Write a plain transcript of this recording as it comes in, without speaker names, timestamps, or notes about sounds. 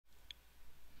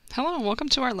Hello and welcome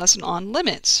to our lesson on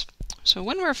limits. So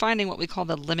when we're finding what we call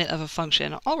the limit of a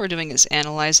function, all we're doing is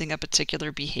analyzing a particular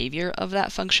behavior of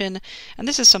that function, and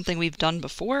this is something we've done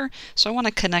before, so I want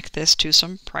to connect this to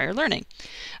some prior learning.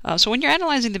 So when you're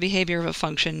analyzing the behavior of a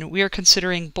function, we are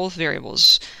considering both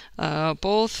variables.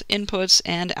 Both inputs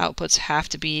and outputs have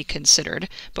to be considered,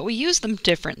 but we use them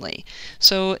differently.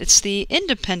 So it's the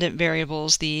independent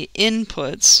variables, the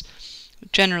inputs,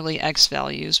 generally x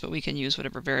values, but we can use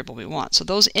whatever variable we want. So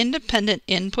those independent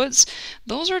inputs,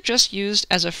 those are just used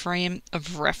as a frame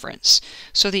of reference.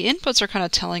 So the inputs are kind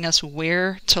of telling us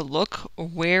where to look, or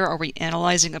where are we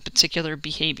analyzing a particular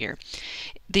behavior.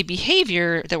 The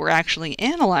behavior that we're actually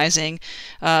analyzing,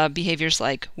 behaviors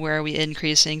like where are we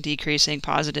increasing, decreasing,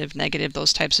 positive, negative,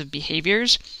 those types of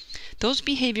behaviors, those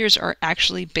behaviors are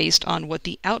actually based on what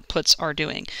the outputs are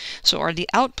doing. So are the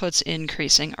outputs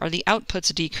increasing? Are the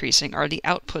outputs decreasing? Are the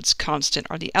outputs constant?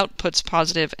 Are the outputs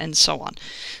positive? And so on.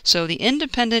 So the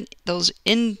independent, those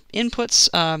inputs,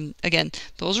 again,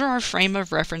 those are our frame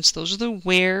of reference. Those are the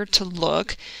where to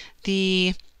look.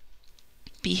 The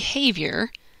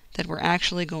behavior that we're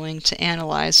actually going to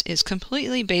analyze is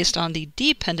completely based on the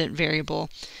dependent variable,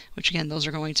 which again, those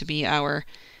are going to be our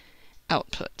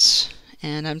outputs.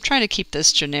 And I'm trying to keep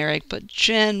this generic, but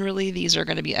generally these are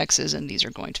going to be x's and these are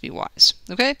going to be y's.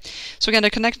 Okay? So again, to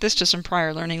connect this to some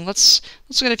prior learning, let's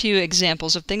look at a few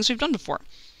examples of things we've done before.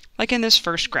 Like in this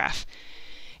first graph.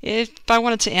 If I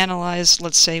wanted to analyze,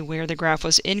 let's say, where the graph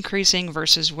was increasing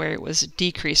versus where it was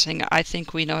decreasing, I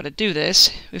think we know how to do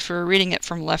this. If we were reading it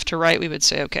from left to right, we would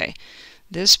say, okay,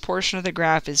 this portion of the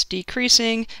graph is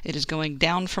decreasing, it is going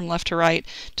down from left to right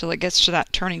till it gets to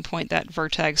that turning point, that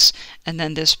vertex, and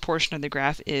then this portion of the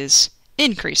graph is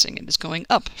increasing, it is going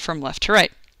up from left to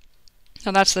right.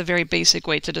 Now that's the very basic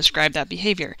way to describe that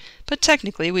behavior, but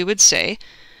technically we would say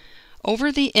over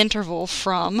the interval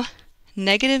from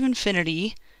negative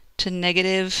infinity to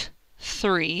negative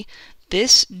 3,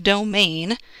 this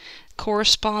domain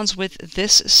corresponds with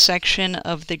this section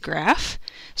of the graph.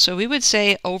 So we would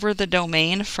say over the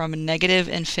domain from negative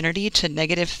infinity to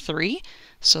negative 3,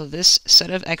 so this set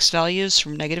of x values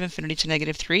from negative infinity to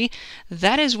negative 3,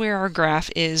 that is where our graph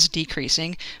is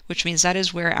decreasing, which means that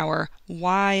is where our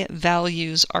y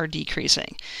values are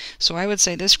decreasing. So I would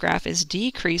say this graph is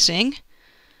decreasing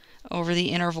over the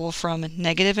interval from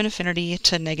negative infinity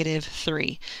to negative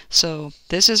 3. So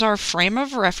this is our frame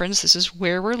of reference, this is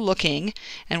where we're looking,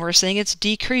 and we're saying it's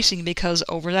decreasing because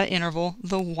over that interval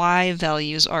the y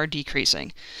values are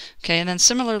decreasing. Okay, and then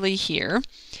similarly here,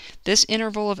 this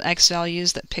interval of x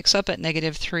values that picks up at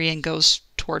negative 3 and goes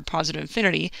toward positive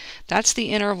infinity, that's the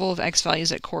interval of x values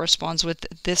that corresponds with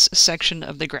this section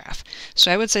of the graph.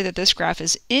 So I would say that this graph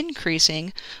is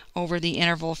increasing over the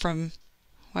interval from,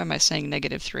 why am I saying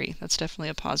negative 3? That's definitely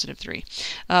a positive 3.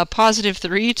 Positive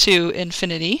 3 to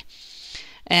infinity.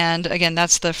 And again,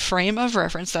 that's the frame of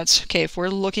reference. That's, okay, if we're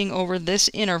looking over this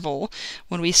interval,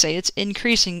 when we say it's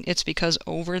increasing, it's because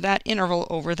over that interval,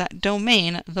 over that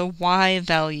domain, the y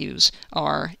values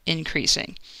are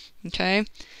increasing. Okay?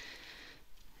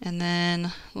 And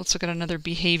then let's look at another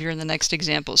behavior in the next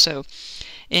example. So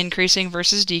increasing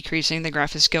versus decreasing, the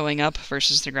graph is going up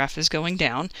versus the graph is going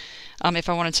down. If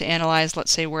I wanted to analyze,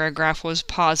 let's say, where a graph was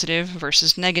positive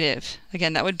versus negative,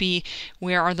 again, that would be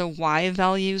where are the y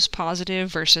values positive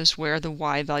versus where are the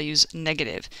y values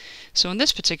negative. So in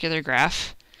this particular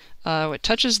graph, it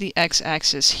touches the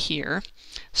x-axis here.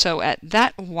 So at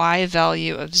that y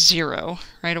value of 0,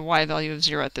 right, a y value of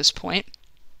 0 at this point,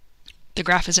 the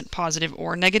graph isn't positive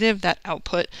or negative. That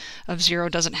output of 0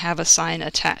 doesn't have a sign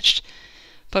attached.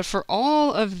 But for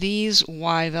all of these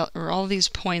all of these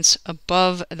points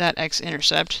above that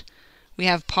x-intercept, we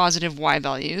have positive y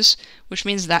values, which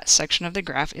means that section of the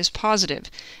graph is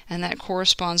positive, and that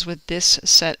corresponds with this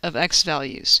set of x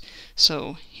values.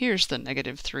 So here's the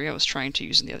negative 3 I was trying to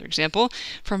use in the other example.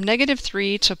 From negative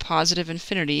 3 to positive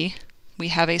infinity, we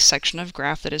have a section of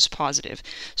graph that is positive.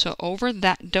 So over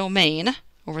that domain,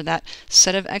 over that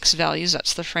set of x values,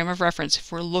 that's the frame of reference.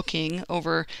 If we're looking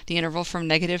over the interval from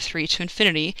negative 3 to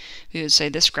infinity, we would say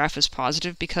this graph is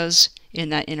positive because in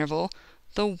that interval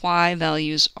the y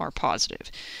values are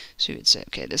positive. So we would say,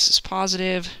 okay, this is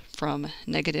positive from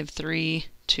negative 3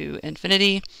 to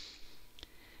infinity.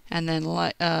 And then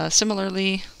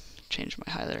similarly, change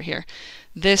my highlighter here,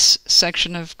 this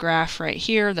section of graph right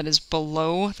here that is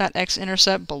below that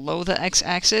x-intercept, below the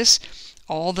x-axis,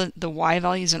 all the y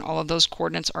values in all of those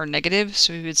coordinates are negative,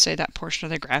 so we would say that portion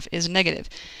of the graph is negative,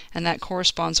 and that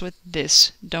corresponds with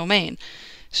this domain.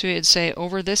 So we would say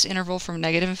over this interval from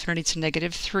negative infinity to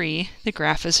negative 3, the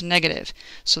graph is negative.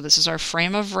 So this is our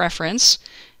frame of reference,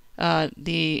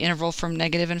 the interval from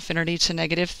negative infinity to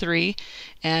 -3,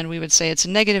 and we would say it's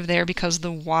negative there because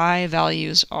the y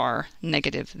values are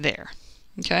negative there.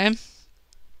 Okay?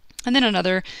 And then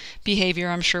another behavior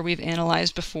I'm sure we've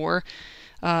analyzed before,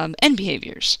 end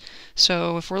behaviors.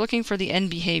 So if we're looking for the end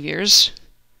behaviors,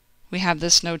 we have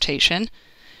this notation.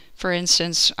 For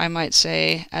instance, I might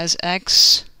say as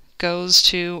x goes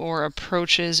to or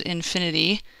approaches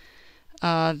infinity,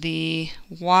 the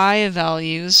y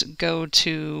values go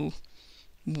to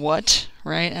what,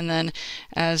 right? And then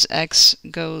as x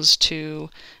goes to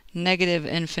negative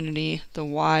infinity, the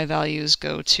y values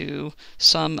go to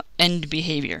some end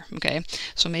behavior, okay?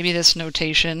 So maybe this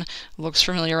notation looks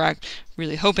familiar. I'm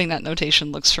really hoping that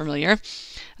notation looks familiar.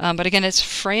 But again, it's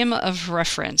frame of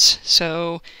reference.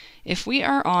 So if we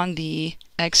are on the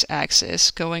x-axis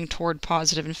going toward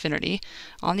positive infinity,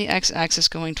 on the x-axis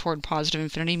going toward positive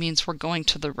infinity means we're going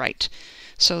to the right.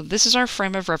 So this is our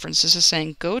frame of reference. This is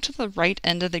saying go to the right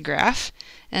end of the graph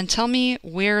and tell me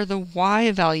where the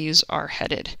y values are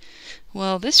headed.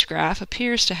 Well, this graph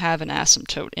appears to have an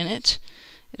asymptote in it.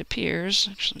 It appears,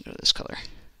 actually go to this color.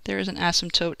 There is an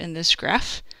asymptote in this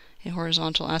graph, a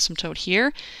horizontal asymptote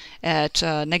here at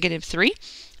 -3.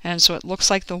 And so it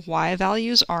looks like the y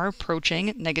values are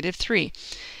approaching -3.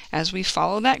 As we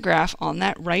follow that graph on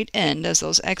that right end, as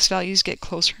those x values get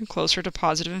closer and closer to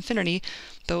positive infinity,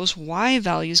 those y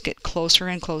values get closer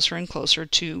and closer and closer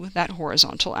to that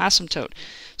horizontal asymptote.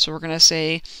 So we're going to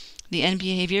say the end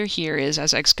behavior here is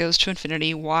as x goes to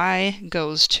infinity, y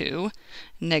goes to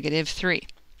 -3.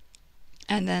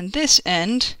 And then this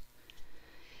end,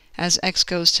 as x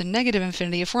goes to negative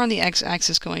infinity, if we're on the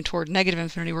x-axis going toward negative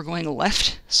infinity, we're going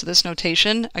left. So this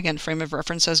notation, again, frame of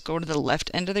reference says go to the left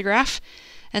end of the graph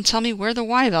and tell me where the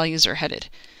y values are headed.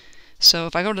 So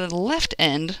if I go to the left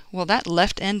end, well, that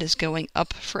left end is going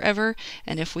up forever,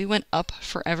 and if we went up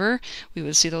forever, we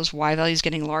would see those y values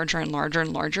getting larger and larger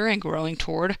and larger and growing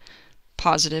toward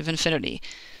positive infinity.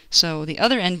 So the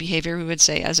other end behavior, we would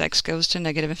say as x goes to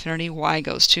negative infinity, y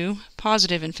goes to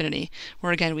positive infinity,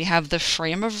 where again we have the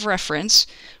frame of reference,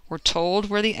 we're told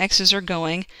where the x's are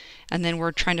going, and then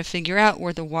we're trying to figure out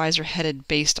where the y's are headed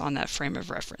based on that frame of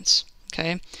reference.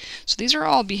 Okay, so these are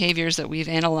all behaviors that we've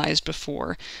analyzed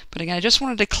before, but again I just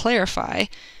wanted to clarify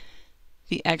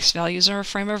the x values are a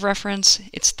frame of reference,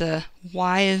 it's the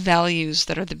y values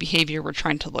that are the behavior we're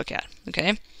trying to look at.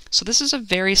 Okay? So this is a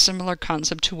very similar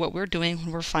concept to what we're doing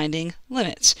when we're finding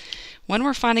limits. When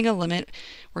we're finding a limit,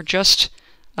 we're just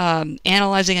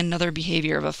analyzing another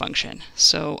behavior of a function.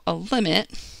 So a limit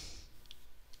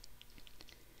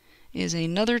is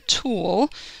another tool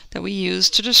that we use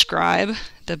to describe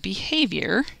the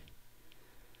behavior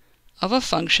of a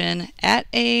function at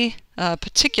a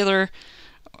particular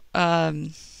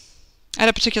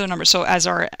number. So as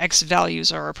our x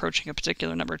values are approaching a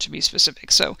particular number, to be specific.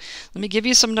 So let me give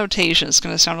you some notation. It's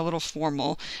going to sound a little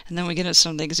formal, and then we get into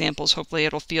some of the examples. Hopefully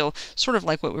it'll feel sort of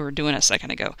like what we were doing a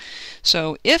second ago.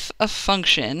 So if a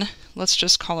function, let's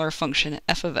just call our function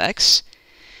f of x,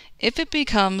 if it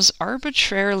becomes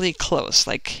arbitrarily close,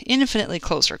 like infinitely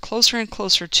closer, closer and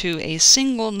closer to a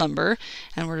single number,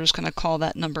 and we're just going to call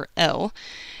that number L,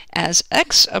 as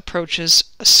x approaches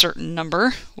a certain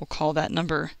number, we'll call that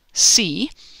number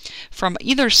c, from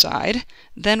either side,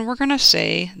 then we're going to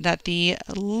say that the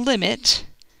limit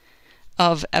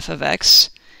of f of x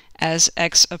as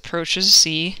x approaches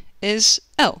c is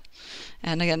L.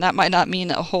 And again, that might not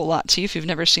mean a whole lot to you. If you've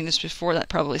never seen this before, that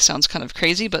probably sounds kind of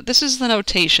crazy, but this is the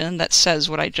notation that says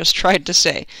what I just tried to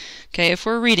say. Okay, if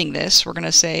we're reading this, we're going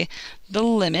to say the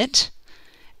limit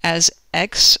as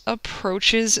x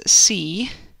approaches c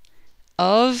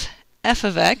of f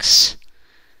of x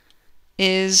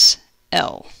is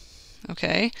L.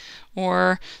 Okay,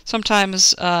 or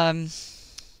sometimes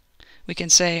we can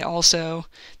say also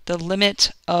the limit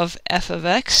of f of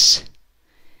x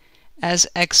as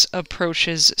x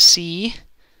approaches c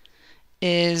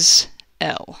is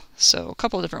L. So a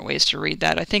couple of different ways to read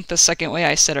that. I think the second way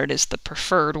I said it is the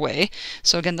preferred way.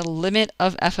 So again, the limit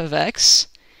of f of x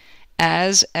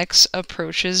as x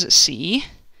approaches c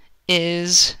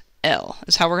is L,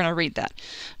 is how we're going to read that.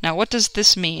 Now, what does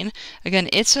this mean? Again,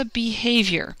 it's a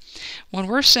behavior. When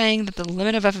we're saying that the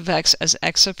limit of f of x as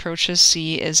x approaches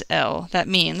c is L, that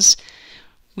means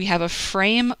we have a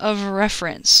frame of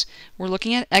reference. We're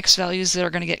looking at x values that are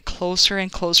going to get closer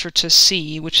and closer to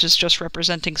c, which is just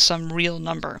representing some real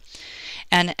number.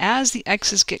 And as the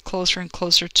x's get closer and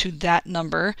closer to that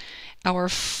number, our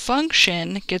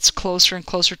function gets closer and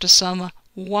closer to some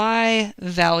y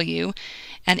value.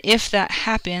 And if that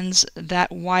happens,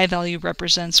 that y value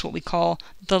represents what we call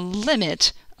the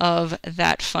limit of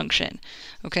that function.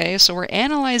 Okay, so we're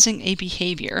analyzing a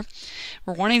behavior.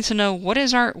 We're wanting to know what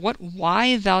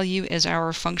y value is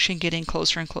our function getting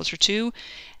closer and closer to,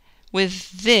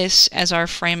 with this as our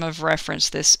frame of reference,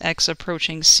 this x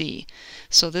approaching c.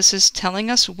 So this is telling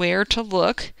us where to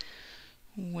look,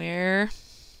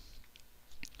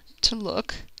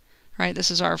 right?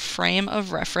 This is our frame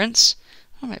of reference.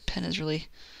 Oh, my pen is really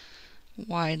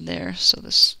wide there. So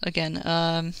this, again,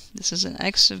 this is an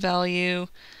x value.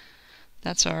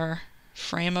 That's our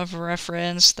frame of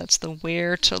reference. That's the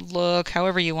where to look,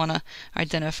 however you want to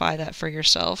identify that for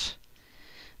yourself.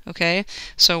 Okay,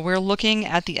 so we're looking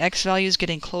at the x values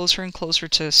getting closer and closer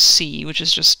to c, which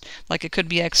is just like it could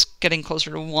be x getting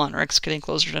closer to 1 or x getting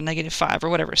closer to -5 or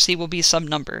whatever. C will be some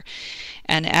number.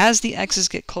 And as the x's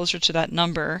get closer to that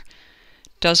number,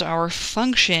 does our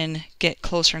function get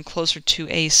closer and closer to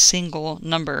a single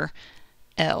number,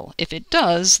 L? If it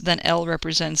does, then L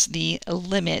represents the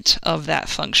limit of that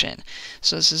function.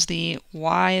 So this is the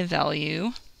y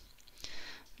value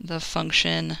the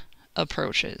function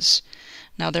approaches.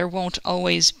 Now, there won't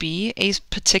always be a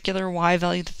particular y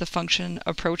value that the function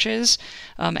approaches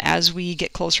as we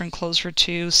get closer and closer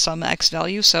to some x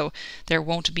value, so there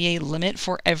won't be a limit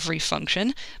for every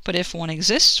function, but if one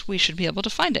exists, we should be able to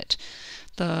find it.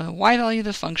 The y value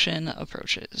the function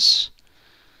approaches.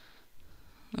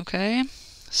 Okay,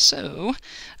 so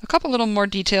a couple little more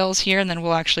details here, and then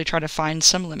we'll actually try to find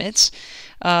some limits.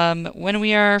 When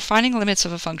we are finding limits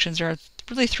of a function, there are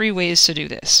really 3 ways to do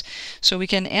this. So we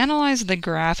can analyze the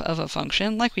graph of a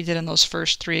function like we did in those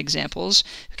first 3 examples.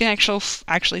 We can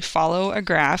actually follow a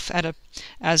graph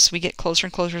as we get closer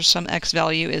and closer to some x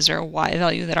value. Is there a y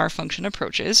value that our function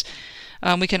approaches?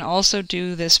 We can also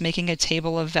do this making a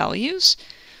table of values.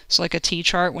 So like a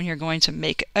t-chart when you're going to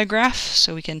make a graph.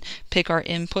 So we can pick our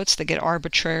inputs that get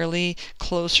arbitrarily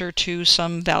closer to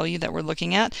some value that we're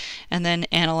looking at, and then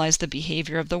analyze the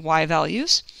behavior of the y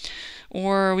values.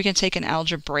 Or we can take an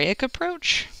algebraic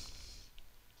approach,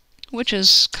 which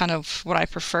is kind of what I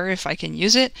prefer if I can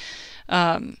use it,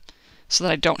 so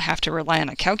that I don't have to rely on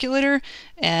a calculator.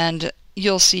 And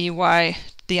you'll see why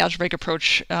the algebraic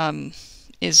approach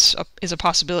is a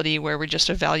possibility where we're just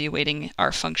evaluating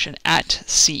our function at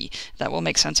c. That will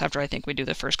make sense after I think we do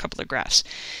the first couple of graphs.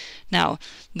 Now,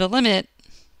 the limit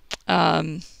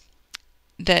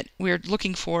that we're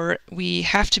looking for, we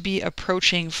have to be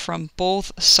approaching from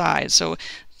both sides. So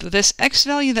this x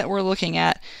value that we're looking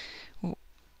at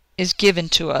is given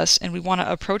to us, and we want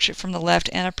to approach it from the left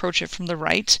and approach it from the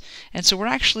right. And so we're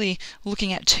actually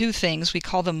looking at 2 things. We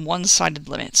call them one-sided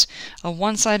limits. A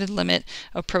one-sided limit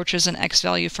approaches an x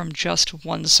value from just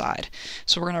one side.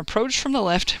 So we're going to approach from the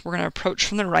left, we're going to approach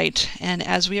from the right, and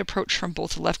as we approach from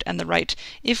both the left and the right,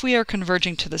 if we are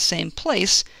converging to the same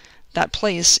place, that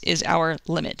place is our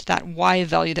limit. That y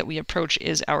value that we approach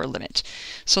is our limit.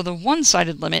 So the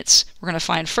one-sided limits we're going to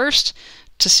find first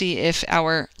to see if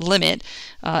our limit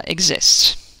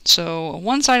exists. So a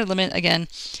one-sided limit, again,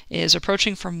 is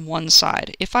approaching from one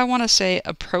side. If I want to say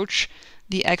approach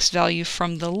the x value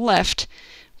from the left,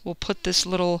 we'll put this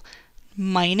little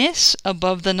minus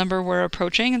above the number we're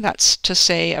approaching. That's to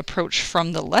say approach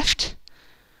from the left.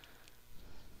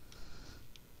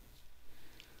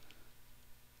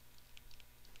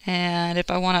 And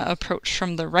if I want to approach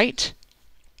from the right,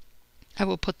 I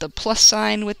will put the plus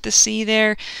sign with the c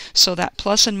there. So that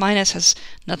plus and minus has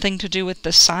nothing to do with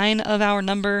the sign of our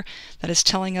number. That is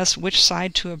telling us which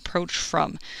side to approach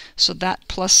from. So that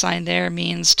plus sign there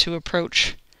means to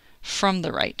approach from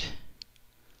the right.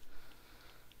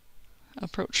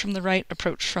 Approach from the right,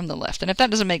 approach from the left. And if that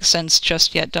doesn't make sense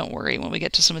just yet, don't worry. When we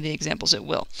get to some of the examples, it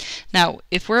will. Now,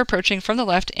 if we're approaching from the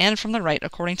left and from the right,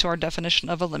 according to our definition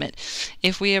of a limit,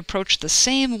 if we approach the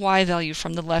same y value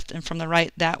from the left and from the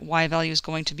right, that y value is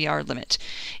going to be our limit.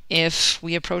 If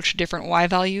we approach different y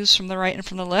values from the right and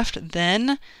from the left,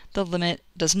 then the limit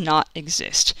does not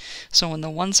exist. So when the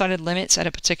one-sided limits at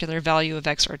a particular value of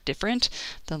x are different,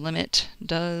 the limit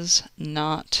does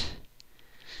not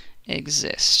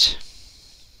exist.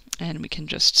 And we can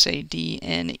just say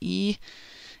DNE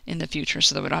in the future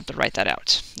so that we don't have to write that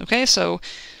out. Okay, so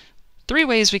 3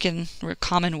 ways or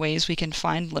common ways we can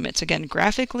find limits. Again,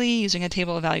 graphically, using a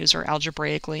table of values, or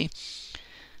algebraically.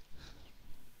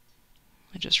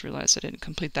 I just realized I didn't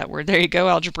complete that word. There you go,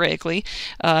 algebraically.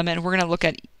 And we're going to look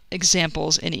at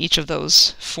examples in each of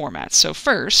those formats. So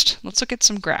first, let's look at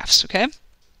some graphs, okay?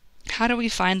 How do we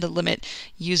find the limit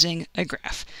using a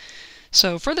graph?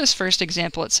 So for this first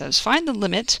example, it says, find the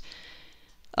limit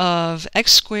of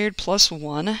x squared plus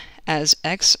 1 as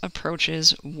x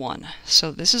approaches 1.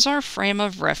 So this is our frame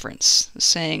of reference,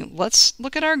 saying, let's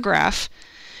look at our graph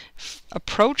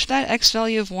approach that x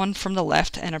value of 1 from the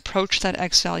left and approach that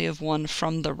x value of 1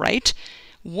 from the right,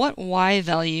 what y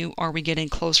value are we getting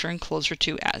closer and closer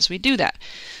to as we do that?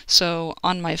 So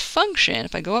on my function,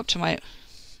 if I go up to my,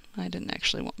 I didn't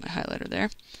actually want my highlighter there.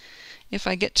 If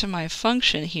I get to my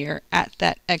function here at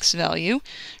that x value,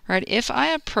 right, if I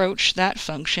approach that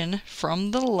function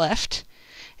from the left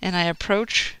and I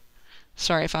approach,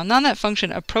 sorry, if I'm on that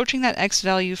function approaching that x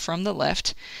value from the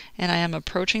left and I am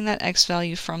approaching that x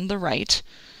value from the right,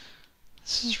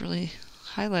 this is really,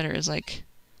 highlighter is like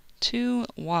too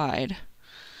wide.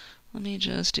 Let me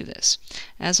just do this.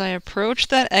 As I approach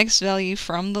that x value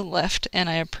from the left and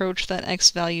I approach that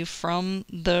x value from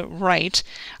the right,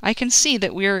 I can see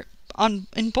that we're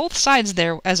in both sides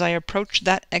there. As I approach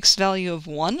that x value of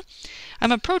 1,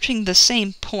 I'm approaching the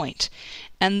same point,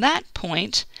 and that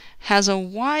point has a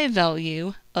y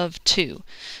value of 2,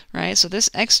 right? So this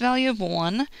x value of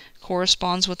 1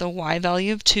 corresponds with a y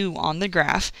value of 2 on the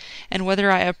graph, and whether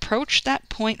I approach that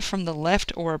point from the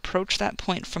left or approach that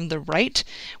point from the right,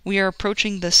 we are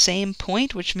approaching the same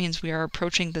point, which means we are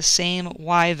approaching the same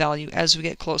y value as we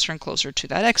get closer and closer to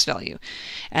that x value.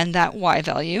 And that y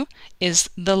value is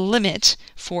the limit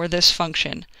for this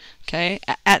function, okay,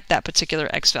 at that particular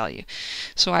x value.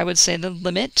 So I would say the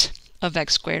limit of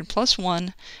x squared plus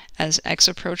 1 as x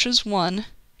approaches 1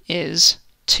 is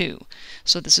 2.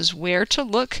 So this is where to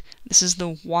look. This is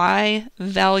the y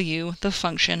value the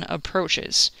function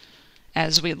approaches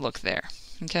as we look there.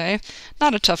 Okay,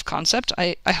 not a tough concept,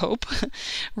 I hope.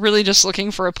 Really just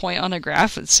looking for a point on a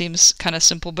graph. It seems kind of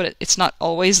simple, but it's not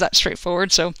always that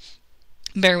straightforward, so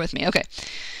bear with me. Okay,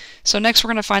 so next we're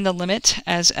going to find the limit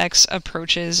as x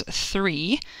approaches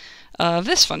 3 of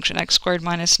this function, x squared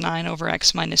minus 9 over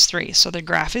x minus 3. So the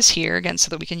graph is here, again, so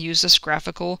that we can use this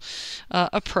graphical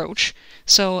approach.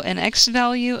 So an x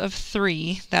value of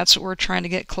 3, that's what we're trying to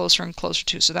get closer and closer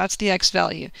to. So that's the x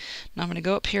value. Now I'm going to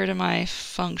go up here to my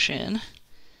function.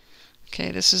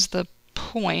 Okay, this is the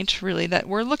point, really, that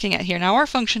we're looking at here. Now our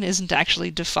function isn't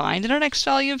actually defined at an x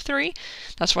value of 3.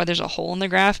 That's why there's a hole in the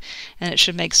graph, and it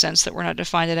should make sense that we're not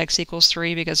defined at x equals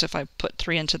 3, because if I put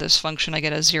 3 into this function, I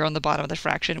get a 0 on the bottom of the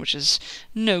fraction, which is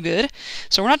no good.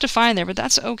 So we're not defined there, but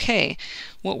that's okay.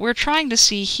 What we're trying to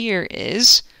see here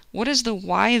is, what is the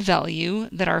y value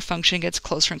that our function gets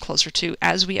closer and closer to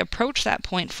as we approach that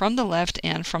point from the left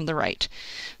and from the right?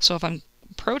 So if I'm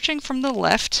approaching from the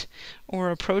left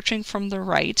or approaching from the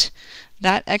right,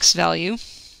 that x value,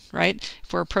 right,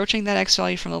 if we're approaching that x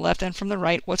value from the left and from the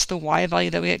right, what's the y value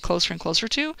that we get closer and closer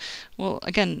to? Well,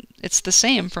 again, it's the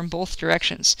same from both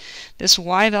directions. This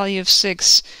y value of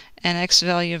 6 and x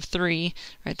value of 3,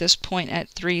 right, this point at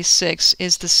 3, 6,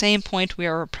 is the same point we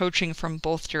are approaching from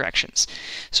both directions.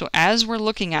 So as we're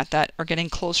looking at that, or getting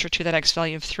closer to that x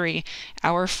value of 3,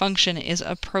 our function is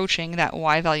approaching that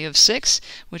y value of 6,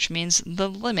 which means the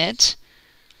limit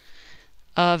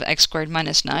of x squared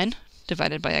minus 9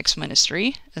 divided by x minus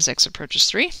 3 as x approaches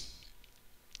 3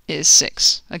 is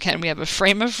 6. Again, we have a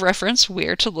frame of reference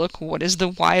where to look. What is the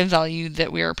y value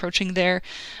that we are approaching there?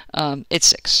 It's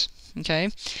 6. Okay.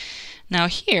 Now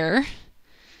here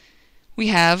we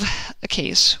have a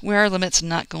case where our limit's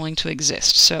not going to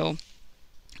exist. So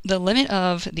the limit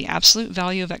of the absolute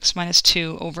value of x minus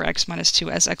 2 over x minus 2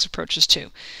 as x approaches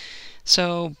 2.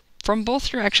 So from both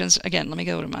directions, again, let me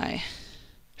go to my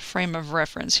frame of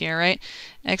reference here, right?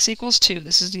 X equals 2.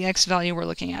 This is the x value we're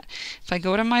looking at. If I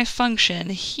go to my function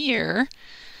here,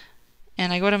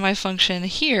 and I go to my function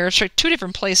here, so 2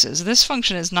 different places. This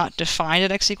function is not defined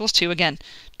at x equals 2. Again,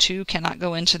 2 cannot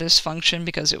go into this function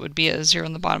because it would be a 0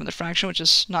 in the bottom of the fraction, which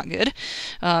is not good.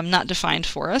 Not defined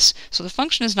for us. So the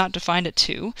function is not defined at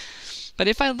 2. But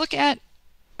if I look at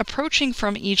approaching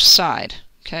from each side,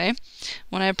 okay,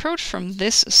 when I approach from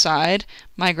this side,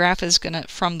 my graph is going to,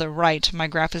 from the right, my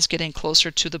graph is getting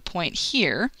closer to the point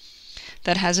here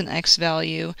that has an x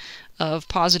value of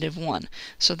positive 1.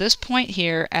 So this point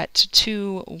here at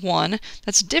 2, 1,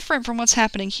 that's different from what's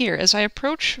happening here. As I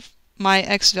approach my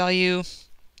x value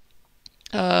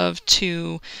of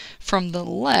 2 from the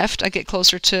left, I get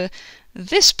closer to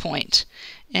this point.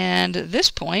 And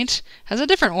this point has a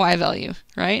different y value,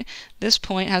 right? This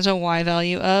point has a y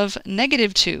value of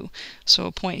negative 2. So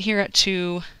a point here at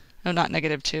 2, no, not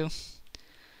negative 2,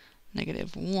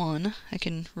 negative 1. I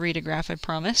can read a graph, I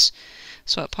promise.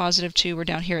 So at positive 2, we're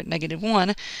down here at negative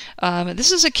 1.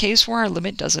 This is a case where our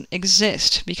limit doesn't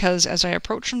exist, because as I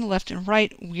approach from the left and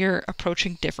right, we're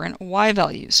approaching different y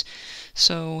values.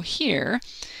 So here,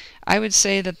 I would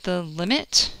say that the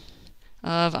limit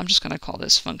of, I'm just going to call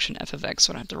this function f of x,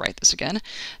 so I don't have to write this again.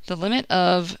 The limit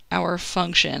of our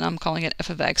function, I'm calling it f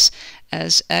of x,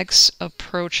 as x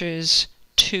approaches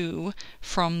 2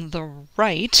 from the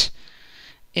right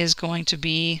is going to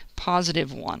be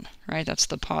positive 1, right? That's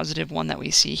the positive 1 that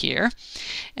we see here.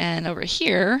 And over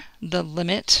here, the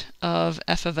limit of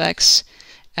f of x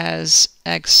as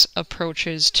x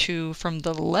approaches 2 from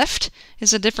the left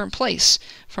is a different place.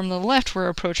 From the left, we're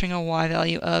approaching a y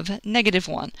value of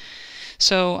 -1.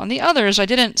 So on the others, I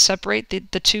didn't separate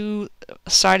the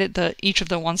two-sided, each of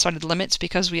the one-sided limits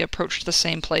because we approached the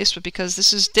same place, but because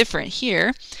this is different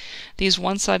here, these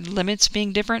one-sided limits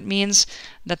being different means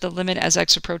that the limit as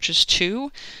x approaches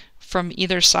 2 from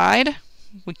either side,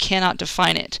 we cannot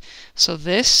define it. So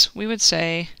this, we would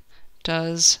say,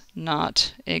 does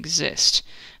not exist,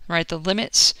 right? The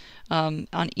limits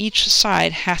on each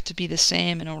side have to be the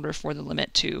same in order for the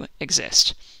limit to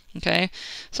exist. Okay,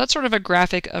 so that's sort of a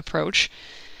graphic approach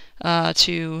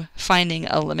to finding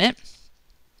a limit.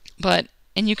 And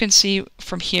you can see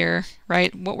from here,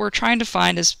 right, what we're trying to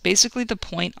find is basically the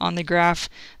point on the graph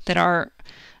that our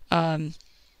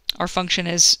function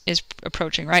is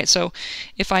approaching, right? So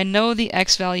if I know the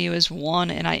x value is 1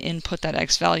 and I input that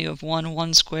x value of 1,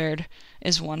 1 squared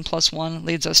is 1 plus 1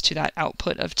 leads us to that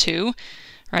output of 2.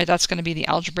 Right, that's going to be the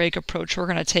algebraic approach we're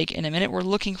going to take in a minute. We're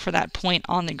looking for that point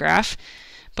on the graph.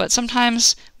 But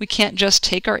sometimes we can't just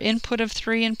take our input of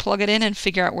 3 and plug it in and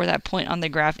figure out where that point on the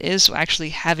graph is, so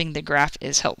actually having the graph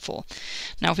is helpful.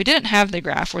 Now, if we didn't have the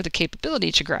graph or the capability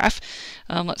to graph,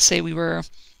 let's say we were,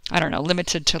 I don't know,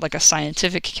 limited to like a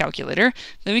scientific calculator,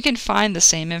 then we can find the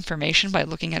same information by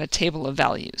looking at a table of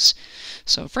values.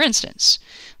 So for instance,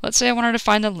 let's say I wanted to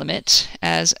find the limit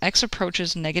as x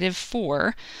approaches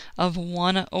 -4 of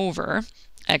 1 over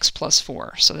x plus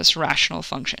 4, so this rational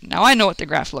function. Now I know what the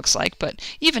graph looks like, but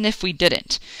even if we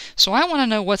didn't, so I want to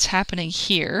know what's happening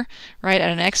here, right,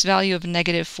 at an x value of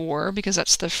 -4, because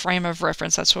that's the frame of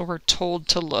reference, that's where we're told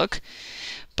to look.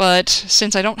 But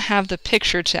since I don't have the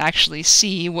picture to actually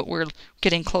see what we're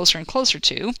getting closer and closer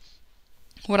to,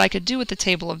 what I could do with the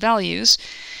table of values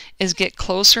is get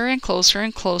closer and closer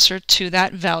and closer to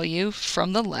that value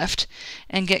from the left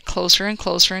and get closer and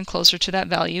closer and closer to that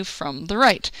value from the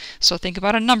right. So think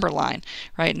about a number line,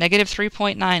 right?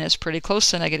 -3.9 is pretty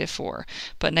close to -4,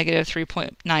 but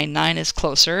 -3.99 is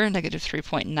closer,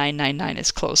 -3.999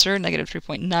 is closer,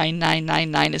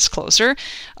 -3.9999 is closer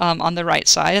on the right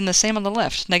side, and the same on the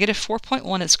left.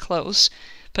 -4.1 is close,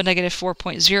 but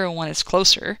 -4.01 is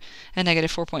closer, and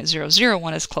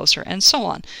 -4.001 is closer, and so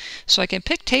on. So I can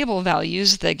pick table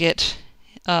values that get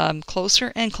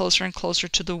closer and closer and closer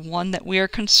to the one that we are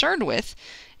concerned with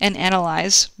and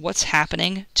analyze what's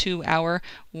happening to our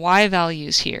y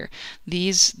values here.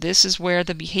 This is where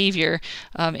the behavior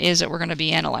is that we're going to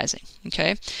be analyzing.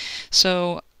 Okay,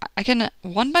 so I can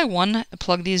one by one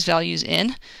plug these values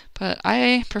in, but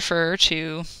I prefer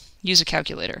to use a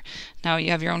calculator. Now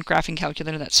you have your own graphing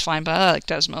calculator, that's fine, but I like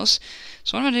Desmos.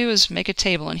 So what I'm going to do is make a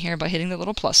table in here by hitting the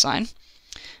little plus sign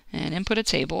and input a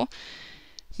table.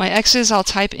 My x's I'll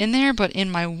type in there, but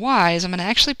in my y's I'm going to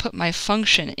actually put my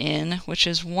function in, which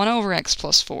is 1 over x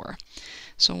plus 4.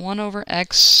 So 1 over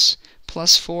x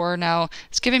plus 4. Now,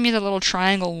 it's giving me the little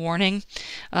triangle warning.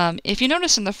 If you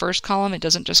notice in the first column, it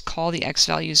doesn't just call the x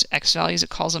values, it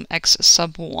calls them x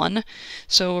sub 1.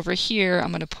 So over here,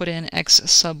 I'm going to put in x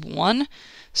sub 1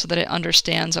 so that it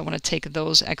understands I want to take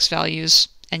those x values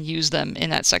and use them in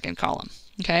that second column.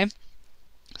 Okay?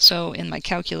 So in my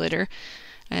calculator,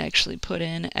 I actually put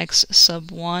in x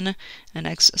sub 1 and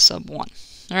x sub 1.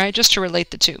 Alright, just to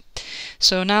relate the two.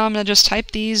 So now I'm going to just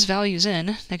type these values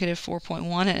in,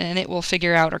 -4.1, and it will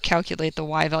figure out or calculate the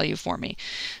y value for me.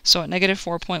 So at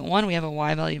 -4.1 we have a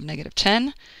y value of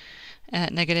 -10.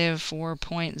 At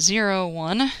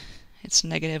 -4.01 it's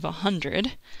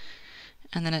 -100.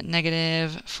 And then at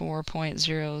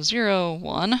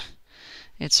 -4.001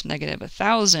 it's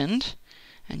 -1000.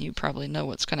 And you probably know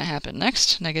what's going to happen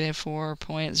next.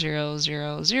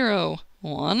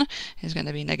 -4.0001 is going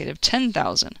to be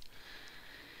 -10,000.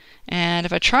 And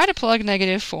if I try to plug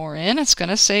 -4 in, it's going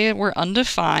to say we're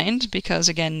undefined because,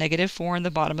 again, -4 in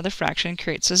the bottom of the fraction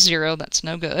creates a 0. That's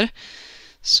no good.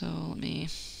 So let me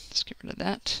just get rid of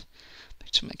that.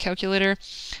 Back to my calculator.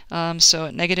 So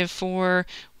at -4,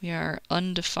 we are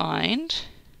undefined.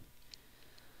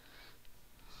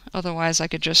 Otherwise, I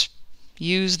could just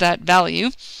use that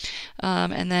value.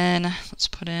 And then let's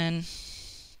put in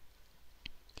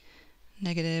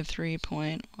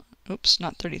 -3. Oops,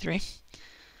 not 33.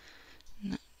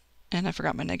 And I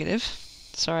forgot my negative.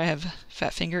 Sorry, I have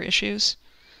fat finger issues.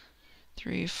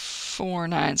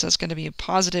 349, so that's going to be a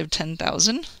positive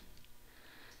 10,000.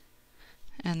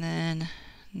 And then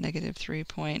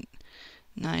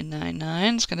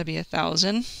 -3.999 is going to be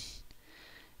 1,000.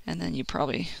 And then you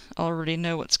probably already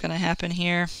know what's going to happen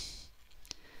here.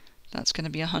 That's going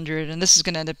to be 100, and this is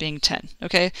going to end up being 10,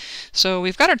 okay? So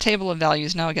we've got our table of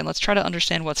values. Now again, let's try to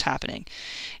understand what's happening.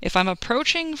 If I'm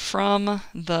approaching from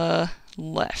the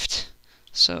left,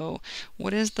 so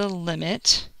what is the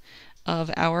limit of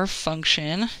our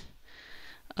function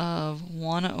of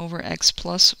 1 over x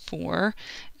plus 4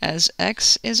 as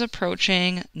x is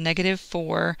approaching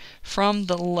 -4 from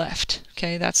the left,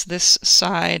 okay? That's this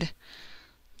side.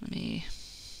 Let me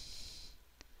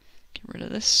get rid of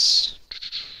this.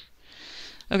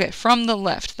 Okay, from the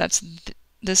left, that's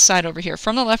this side over here.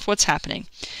 From the left, what's happening?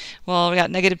 Well, we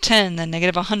got -10, then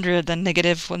 -100, then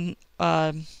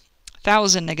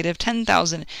 -1,000,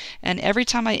 -10,000, and every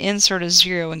time I insert a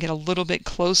 0 and get a little bit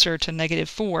closer to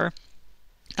 -4,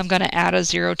 I'm going to add a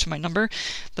 0 to my number.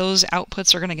 Those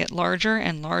outputs are going to get larger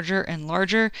and larger and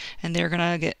larger, and they're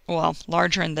going to get, well,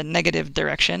 larger in the negative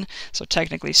direction, so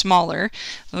technically smaller,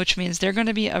 which means they're going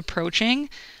to be approaching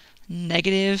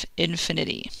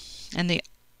 -infinity. And the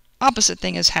opposite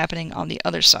thing is happening on the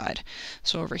other side.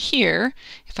 So over here,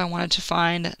 if I wanted to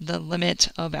find the limit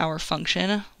of our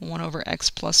function, 1 over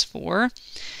x plus 4,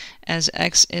 as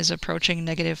x is approaching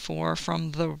 -4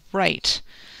 from the right.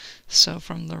 So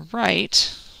from the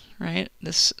right,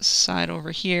 this side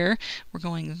over here, we're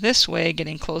going this way,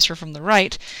 getting closer from the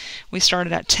right. We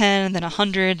started at 10, then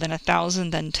 100, then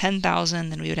 1,000, then 10,000,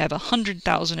 then we would have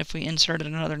 100,000 if we inserted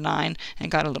another 9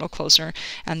 and got a little closer.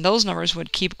 And those numbers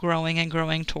would keep growing and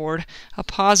growing toward a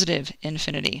positive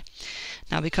infinity.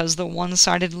 Now, because the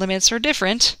one-sided limits are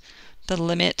different, the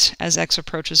limit as x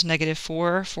approaches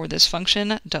 -4 for this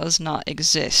function does not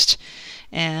exist.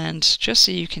 And just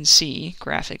so you can see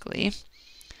graphically,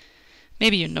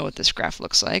 maybe you know what this graph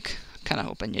looks like. I'm kind of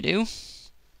hoping you do.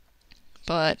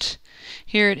 But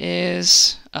here it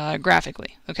is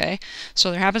graphically, okay? So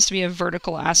there happens to be a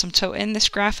vertical asymptote in this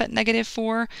graph at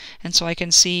 -4, and so I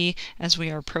can see as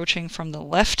we are approaching from the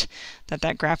left that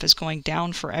that graph is going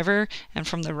down forever, and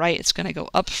from the right it's going to go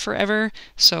up forever.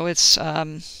 So it's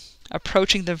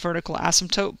approaching the vertical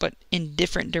asymptote, but in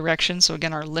different directions. So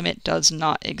again, our limit does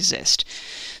not exist.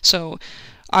 So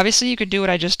obviously you could do what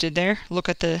I just did there, look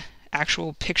at the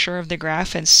actual picture of the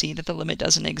graph and see that the limit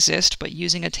doesn't exist, but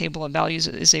using a table of values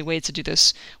is a way to do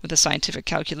this with a scientific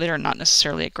calculator, not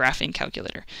necessarily a graphing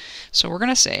calculator. So we're going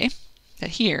to say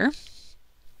that here,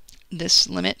 this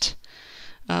limit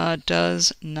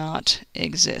does not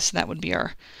exist. That would be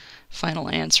our final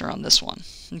answer on this one,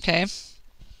 okay?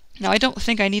 Now, I don't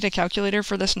think I need a calculator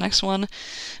for this next one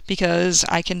because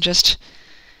I can just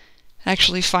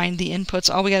actually find the inputs.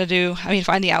 All we got to do,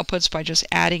 find the outputs by just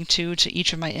adding 2 to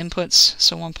each of my inputs.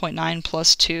 So 1.9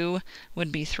 plus 2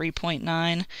 would be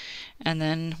 3.9, and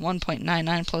then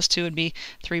 1.99 plus 2 would be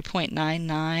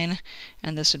 3.99,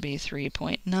 and this would be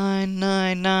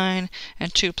 3.999,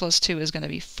 and 2 plus 2 is going to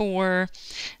be 4,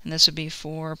 and this would be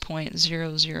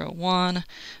 4.001,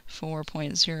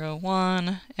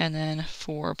 4.01, and then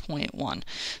 4.1.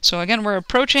 So again, we're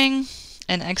approaching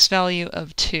an x value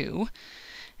of 2.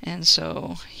 And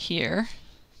so here,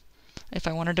 if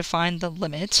I wanted to find the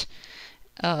limit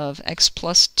of x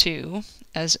plus 2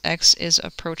 as x is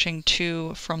approaching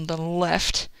 2 from the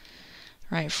left,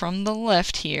 right, from the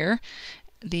left here,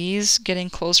 these getting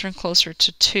closer and closer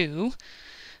to 2,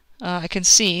 I can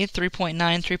see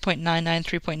 3.9, 3.99,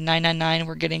 3.999,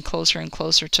 we're getting closer and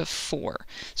closer to 4.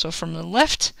 So from the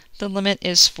left, the limit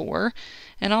is 4,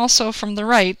 and also from the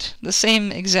right, the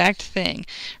same exact thing,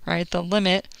 right, the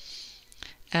limit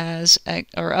as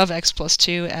of x plus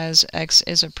 2 as x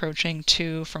is approaching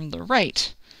 2 from the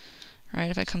right. Right?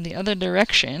 If I come the other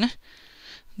direction,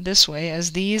 this way,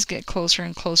 as these get closer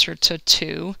and closer to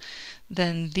 2,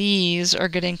 then these are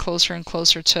getting closer and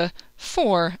closer to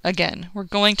 4 again. We're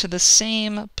going to the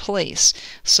same place.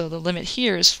 So the limit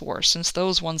here is 4. Since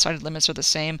those one-sided limits are the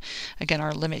same, again,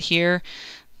 our limit here,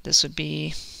 this would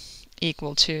be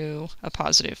equal to a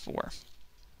positive 4.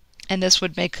 And this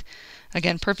would make,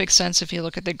 again, perfect sense if you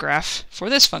look at the graph for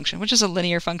this function, which is a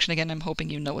linear function. Again, I'm hoping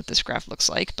you know what this graph looks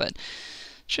like, but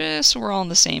just so we're all on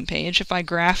the same page, if I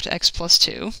graphed x plus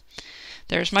 2,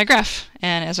 there's my graph.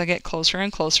 And as I get closer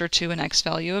and closer to an x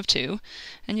value of 2,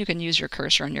 and you can use your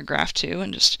cursor on your graph too,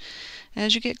 and just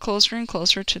as you get closer and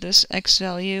closer to this x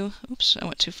value, oops, I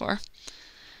went too far,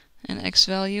 an x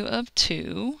value of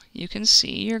 2, you can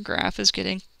see your graph is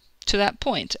getting to that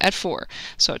point at 4.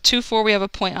 So at 2, 4, we have a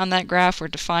point on that graph. We're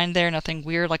defined there, nothing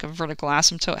weird like a vertical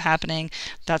asymptote happening.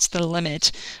 That's the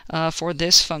limit for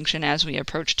this function as we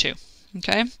approach 2.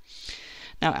 Okay?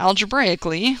 Now,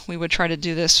 algebraically, we would try to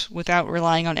do this without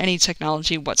relying on any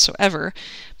technology whatsoever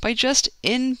by just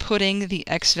inputting the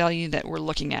x value that we're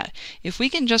looking at. If we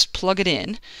can just plug it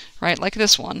in, right, like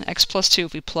this one, x plus 2,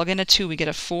 if we plug in a 2, we get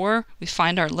a 4, we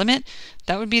find our limit,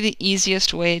 that would be the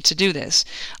easiest way to do this,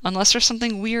 unless there's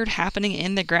something weird happening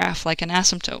in the graph like an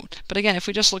asymptote. But again, if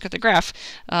we just look at the graph,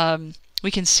 we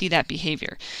can see that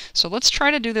behavior. So let's try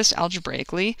to do this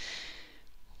algebraically.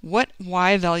 What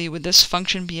y value would this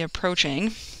function be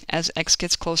approaching as x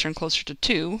gets closer and closer to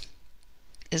 2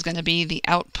 is going to be the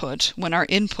output when our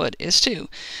input is 2.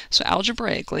 So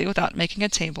algebraically, without making a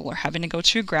table or having to go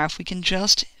to a graph, we can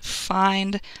just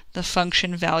find the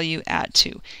function value at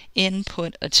 2,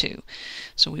 input a 2.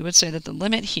 So we would say that the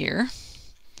limit here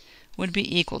would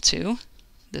be equal to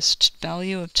this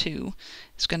value of 2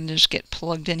 is going to just get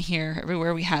plugged in here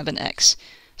everywhere we have an x.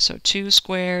 So 2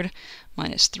 squared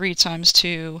minus 3 times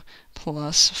 2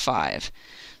 plus 5.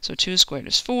 So 2 squared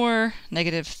is 4,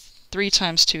 negative 3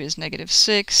 times 2 is negative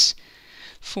 6,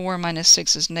 4 minus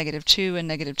 6 is negative 2, and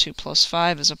negative 2 plus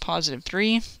 5 is a positive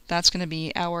 3. That's going to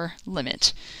be our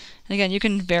limit. And again, you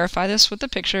can verify this with the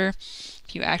picture.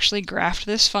 If you actually graphed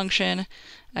this function,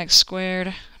 x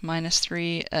squared minus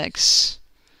 3x,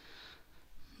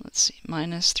 let's see,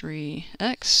 minus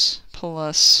 3x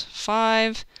plus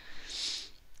 5,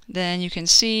 then you can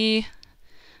see,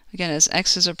 again, as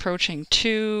x is approaching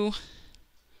 2,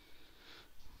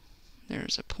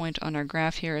 there's a point on our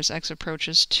graph here as x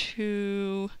approaches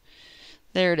 2.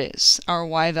 There it is. Our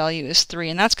y value is 3,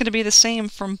 and that's going to be the same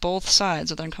from both sides,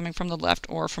 whether I'm coming from the left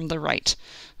or from the right.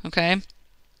 Okay?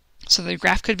 So the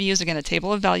graph could be used, again, a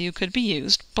table of value could be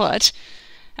used, but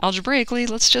algebraically,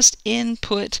 let's just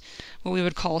input what we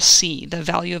would call c, the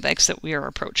value of x that we are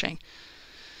approaching.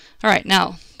 All right,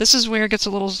 now, this is where it gets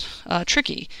a little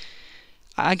tricky.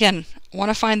 Again, I want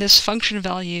to find this function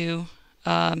value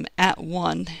at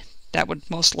 1. That would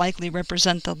most likely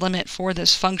represent the limit for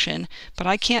this function, but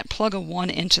I can't plug a 1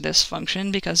 into this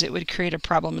function because it would create a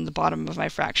problem in the bottom of my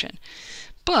fraction.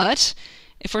 But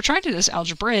if we're trying to do this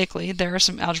algebraically, there are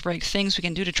some algebraic things we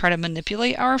can do to try to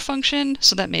manipulate our function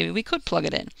so that maybe we could plug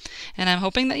it in. And I'm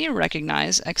hoping that you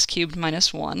recognize x cubed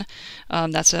minus 1.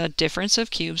 That's a difference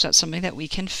of cubes. That's something that we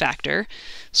can factor.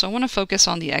 So I want to focus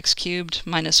on the x cubed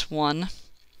minus 1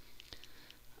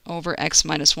 over x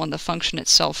minus 1, the function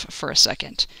itself, for a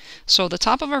second. So the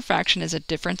top of our fraction is a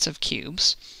difference of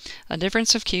cubes. A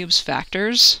difference of cubes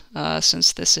factors,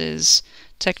 since this is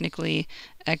technically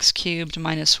x cubed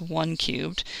minus 1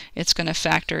 cubed, it's going to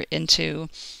factor into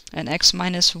an x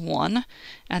minus 1,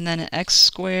 and then an x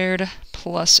squared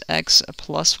plus x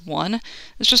plus 1.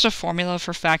 It's just a formula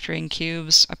for factoring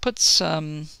cubes. I put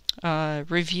some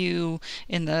review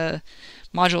in the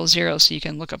module 0 so you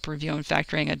can look up review and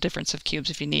factoring a difference of cubes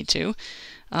if you need to.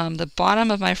 The bottom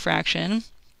of my fraction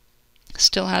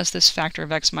still has this factor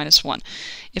of x minus 1.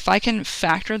 If I can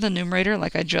factor the numerator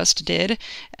like I just did,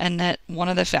 and that one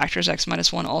of the factors, x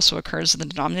minus 1, also occurs in the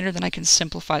denominator, then I can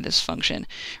simplify this function.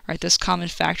 Right? This common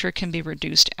factor can be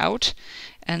reduced out,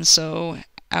 and so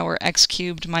our x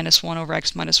cubed minus 1 over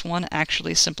x minus 1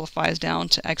 actually simplifies down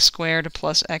to x squared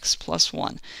plus x plus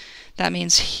 1. That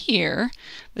means here,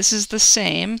 this is the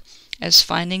same as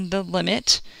finding the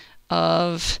limit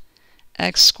of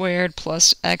x squared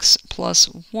plus x plus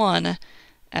 1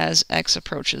 as x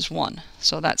approaches 1.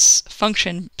 So that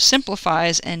function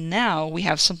simplifies, and now we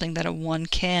have something that a 1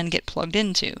 can get plugged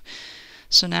into.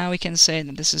 So now we can say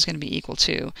that this is going to be equal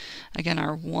to, again,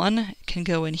 our 1 can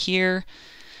go in here.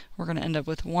 We're going to end up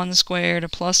with 1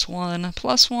 squared plus 1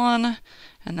 plus 1,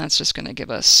 and that's just going to give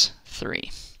us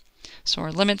 3. So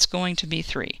our limit's going to be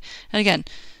 3. And again,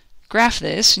 graph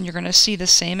this, and you're going to see the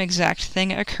same exact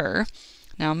thing occur.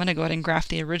 Now I'm going to go ahead and graph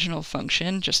the original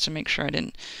function just to make sure I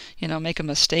didn't, make a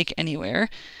mistake anywhere.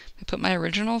 I put my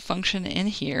original function in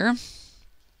here.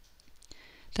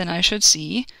 Then I should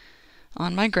see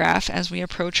on my graph as we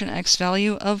approach an x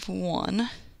value of 1.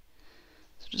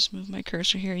 So just move my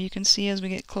cursor here. You can see as we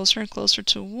get closer and closer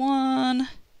to 1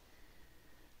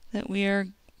 that we are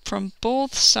from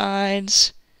both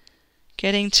sides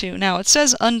getting to, now it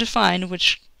says undefined,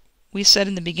 which we said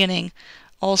in the beginning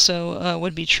also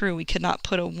would be true. We could not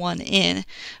put a 1 in,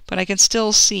 but I can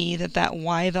still see that that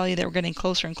y value that we're getting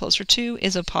closer and closer to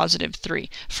is a positive 3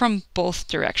 from both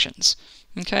directions.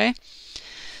 Okay?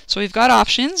 So we've got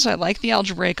options. I like the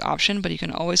algebraic option, but you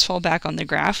can always fall back on the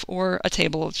graph or a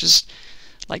table of just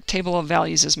like table of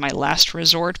values is my last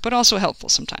resort, but also helpful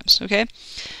sometimes, okay?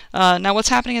 Now what's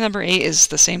happening in number 8 is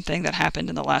the same thing that happened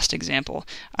in the last example.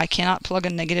 I cannot plug a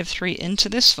 -3 into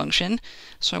this function,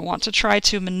 so I want to try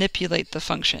to manipulate the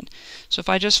function. So if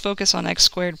I just focus on x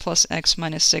squared plus x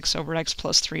minus 6 over x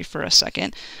plus 3 for a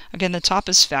second, again, the top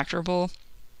is factorable.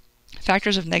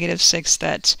 Factors of -6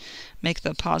 that make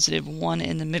the positive 1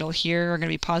 in the middle here are going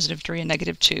to be positive 3 and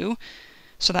 -2.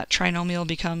 So that trinomial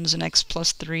becomes an x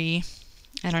plus 3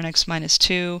 and an x minus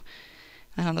 2.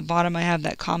 And on the bottom I have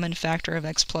that common factor of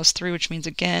x plus 3, which means,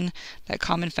 again, that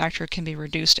common factor can be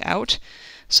reduced out.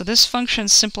 So this function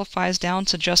simplifies down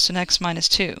to just an x minus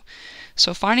 2.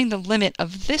 So finding the limit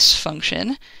of this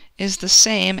function is the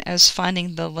same as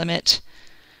finding the limit,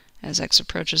 as x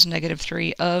approaches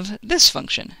 -3, of this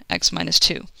function, x minus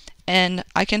 2. And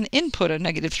I can input a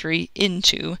 -3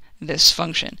 into this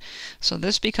function. So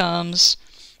this becomes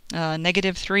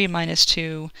 -3 minus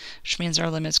 2, which means our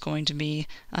limit's going to be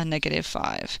a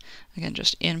 -5. Again,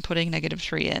 just inputting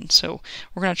 -3 in. So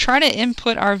we're going to try to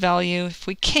input our value. If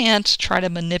we can't, try to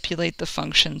manipulate the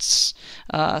functions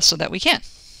so that we can.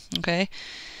 Okay.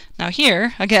 Now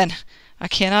here, again, I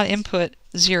cannot input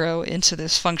 0 into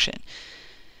this function.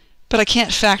 But I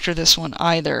can't factor this one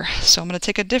either. So I'm going to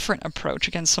take a different approach.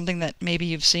 Again, something that maybe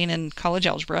you've seen in college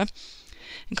algebra.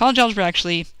 In college algebra,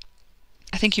 actually,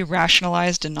 I think you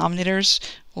rationalize denominators.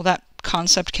 Well, that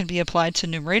concept can be applied to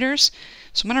numerators.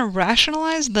 So I'm going to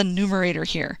rationalize the numerator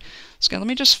here. So let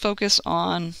me just focus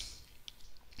on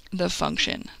the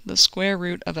function, the square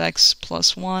root of x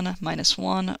plus 1 minus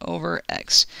 1 over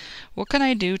x. What can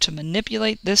I do to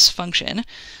manipulate this function?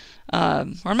 Or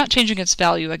I'm not changing its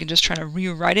value, I can just try to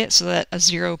rewrite it so that a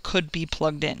 0 could be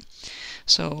plugged in.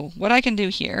 So what I can do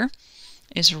here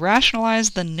is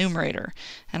rationalize the numerator.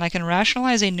 And I can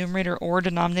rationalize a numerator or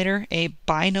denominator, a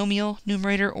binomial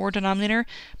numerator or denominator,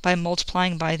 by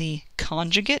multiplying by the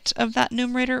conjugate of that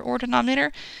numerator or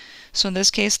denominator. So in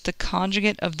this case, the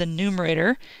conjugate of the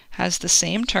numerator has the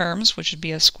same terms, which would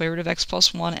be a square root of x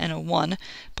plus 1 and a 1,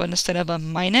 but instead of a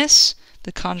minus,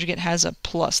 the conjugate has a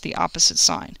plus, the opposite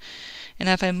sign. And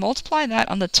if I multiply that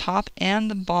on the top and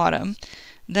the bottom,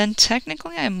 then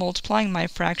technically I'm multiplying my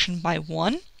fraction by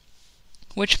 1,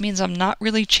 which means I'm not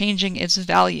really changing its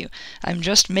value. I'm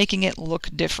just making it look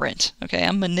different. Okay,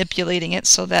 I'm manipulating it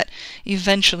so that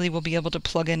eventually we'll be able to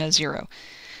plug in a 0.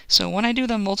 So when I do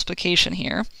the multiplication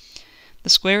here, the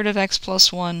square root of x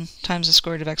plus 1 times the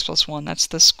square root of x plus 1, that's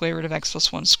the square root of x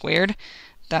plus 1 squared.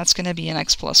 That's going to be an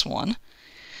x plus 1.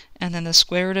 And then the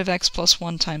square root of x plus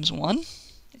 1 times 1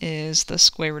 is the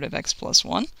square root of x plus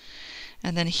 1.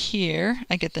 And then here,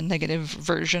 I get the negative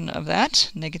version of that,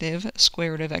 negative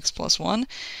square root of x plus 1.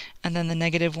 And then the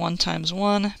 -1 times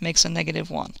 1 makes a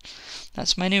 -1.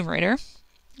 That's my numerator.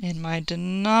 In my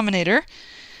denominator,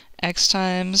 x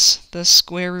times the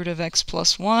square root of x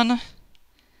plus 1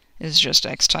 is just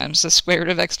x times the square root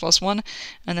of x plus 1.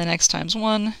 And then x times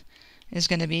 1 is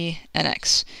going to be an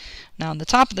x. Now on the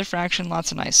top of the fraction,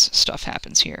 lots of nice stuff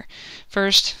happens here.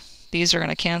 First, these are going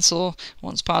to cancel.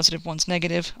 One's positive, one's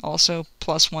negative. Also,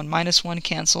 plus 1 minus 1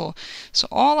 cancel. So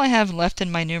all I have left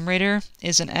in my numerator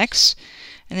is an x.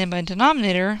 And in my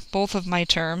denominator, both of my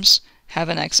terms have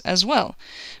an x as well,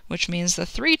 which means the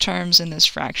 3 terms in this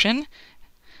fraction,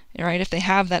 right, if they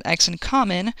have that x in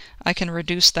common, I can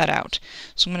reduce that out.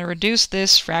 So I'm going to reduce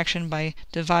this fraction by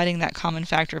dividing that common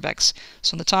factor of x.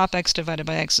 So on the top, x divided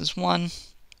by x is 1.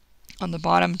 On the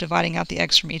bottom, dividing out the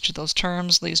x from each of those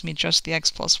terms leaves me just the x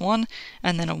plus 1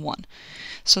 and then a 1.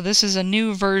 So this is a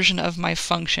new version of my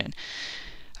function.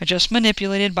 I just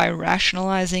manipulated by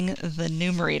rationalizing the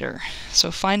numerator.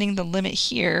 So finding the limit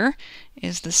here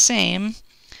is the same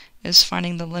as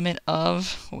finding the limit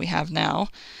of what we have now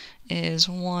is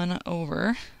 1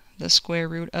 over the square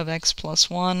root of x plus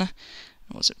 1.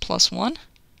 Was it plus 1?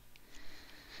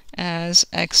 As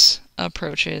x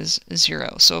approaches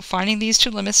 0. So finding these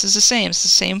two limits is the same. It's the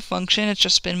same function, it's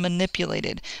just been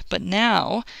manipulated. But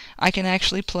now I can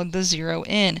actually plug the 0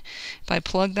 in. If I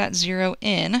plug that 0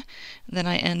 in, then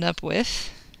I end up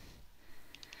with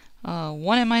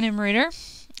 1 in my numerator,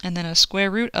 and then a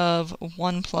square root of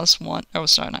 1 plus 1, oh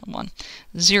sorry, not 1,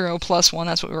 0 plus 1,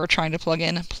 that's what we were trying to plug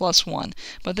in, plus 1.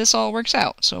 But this all works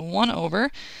out. So 1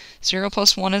 over 0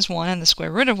 plus 1 is 1, and the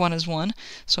square root of 1 is 1.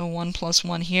 So 1 plus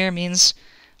 1 here means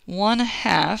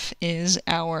 1/2 is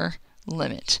our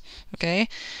limit. Okay?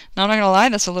 Now I'm not going to lie,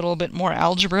 that's a little bit more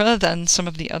algebra than some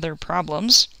of the other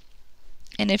problems.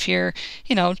 And if you're,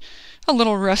 a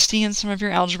little rusty in some of your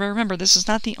algebra, remember this is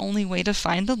not the only way to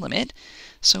find the limit.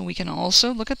 So we can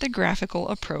also look at the graphical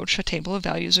approach. A table of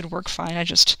values would work fine. I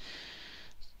just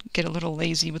get a little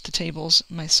lazy with the tables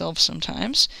myself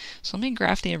sometimes. So let me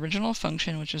graph the original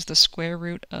function, which is the square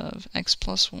root of x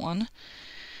plus 1,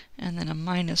 and then a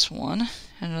minus 1,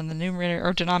 and on the numerator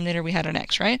or denominator we had an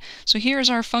x, right? So here's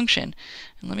our function.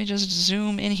 And let me just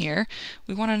zoom in here.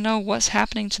 We want to know what's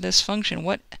happening to this function,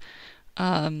 what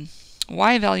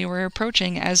y value we're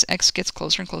approaching as x gets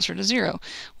closer and closer to 0.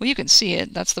 Well, you can see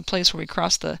it. That's the place where we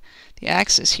cross the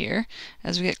axis here.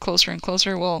 As we get closer and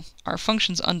closer, well, our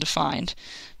function's undefined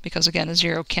because, again, a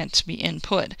 0 can't be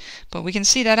input. But we can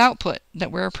see that output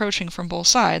that we're approaching from both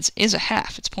sides is a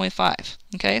half. It's 0.5.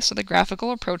 Okay, so the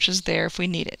graphical approach is there if we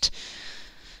need it.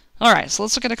 All right, so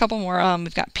let's look at a couple more.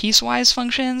 We've got piecewise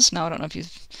functions. Now, I don't know if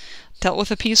you've dealt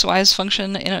with a piecewise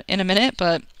function in a minute,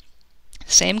 but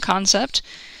same concept.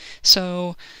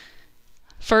 So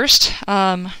first,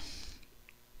 I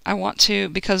want to,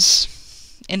 because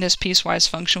in this piecewise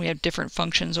function we have different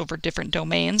functions over different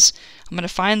domains, I'm going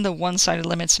to find the one-sided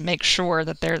limits and make sure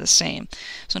that they're the same.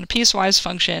 So in a piecewise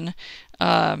function,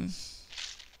 I'll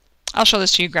show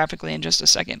this to you graphically in just a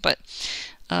second, but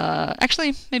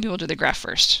actually, maybe we'll do the graph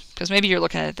first, because maybe you're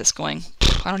looking at this going,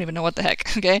 I don't even know what the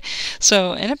heck, okay?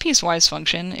 So in a piecewise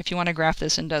function, if you want to graph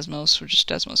this in Desmos, which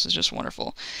Desmos is just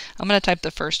wonderful, I'm going to type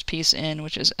the first piece in,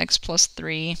 which is x plus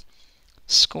 3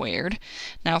 squared.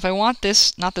 Now if I want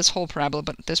this, not this whole parabola,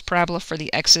 but this parabola for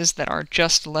the x's that are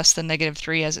just less than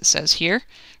 -3, as it says here,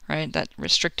 right, that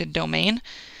restricted domain,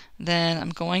 then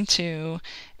I'm going to,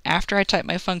 after I type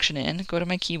my function in, go to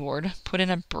my keyboard, put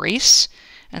in a brace,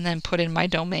 and then put in my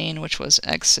domain, which was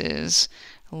x is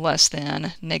less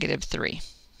than -3.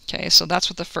 Okay, so that's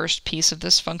what the first piece of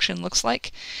this function looks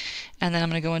like. And then I'm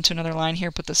going to go into another line here,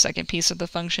 put the second piece of the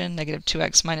function,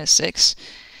 -2x minus 6.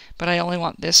 But I only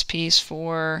want this piece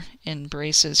for, in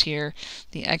braces here,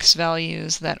 the x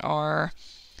values that are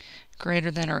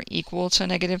greater than or equal to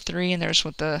 -3, and there's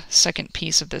what the second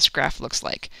piece of this graph looks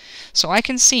like. So I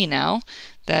can see now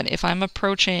that if I'm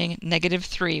approaching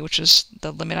 -3, which is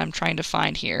the limit I'm trying to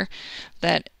find here,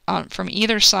 that from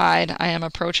either side I am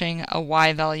approaching a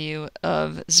y value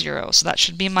of 0. So that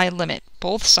should be my limit,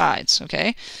 both sides,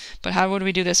 okay? But how would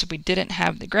we do this if we didn't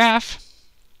have the graph?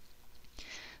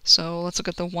 So let's look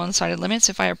at the one-sided limits.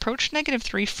 If I approach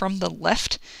 -3 from the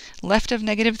left of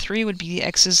 -3 would be the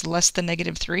x's less than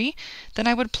 -3, then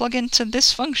I would plug into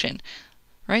this function,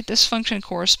 right? This function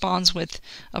corresponds with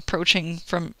approaching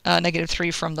from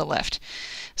 -3 from the left.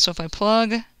 So if I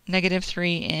plug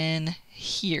 -3 in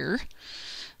here,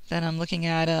 then I'm looking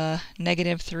at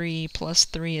 -3 plus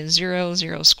 3 is 0.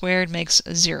 0 squared makes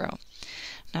 0.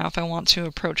 Now if I want to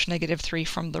approach -3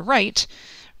 from the right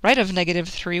of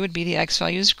 -3 would be the x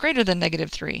values greater than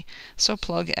 -3. So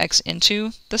plug x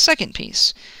into the second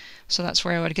piece. So that's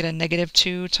where I would get a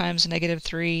 -2 times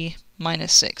 -3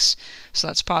 minus 6. So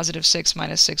that's positive 6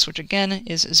 minus 6, which again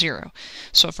is 0.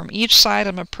 So from each side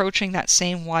I'm approaching that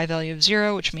same y value of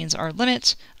 0, which means our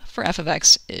limit for f of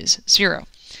x is 0.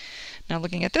 Now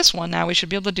looking at this one, now we should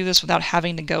be able to do this without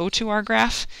having to go to our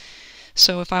graph.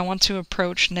 So if I want to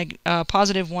approach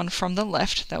positive 1 from the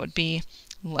left, that would be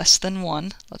less than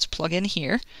 1. Let's plug in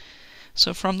here.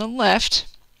 So from the left,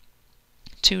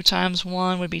 2 times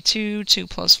 1 would be 2. 2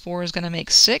 plus 4 is going to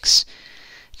make 6.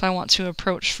 If I want to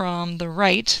approach from the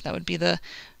right, that would be the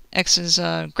x is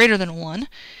greater than 1.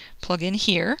 Plug in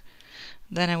here.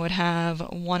 Then I would have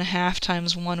 1/2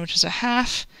 times 1, which is a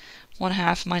half.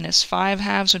 1/2 minus 5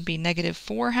 halves would be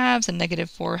 -4 halves, and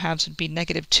 -4 halves would be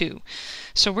 -2.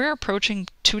 So we're approaching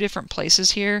two different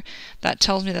places here. That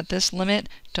tells me that this limit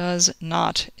does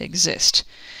not exist.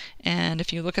 And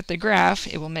if you look at the graph,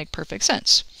 it will make perfect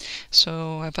sense.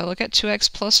 So if I look at 2x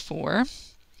plus 4,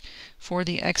 for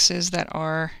the x's that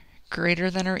are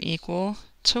greater than or equal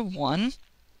to 1,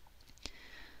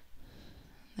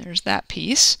 there's that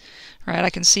piece, right?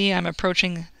 I can see I'm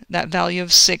approaching that value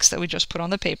of 6 that we just put on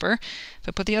the paper. If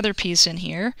I put the other piece in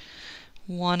here,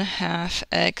 1/2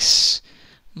 x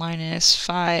minus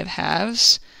 5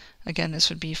 halves, again this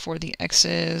would be for the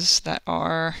x's that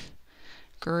are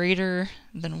greater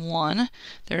than 1.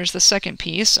 There's the second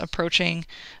piece, approaching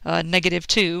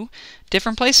 -2.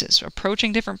 Different places,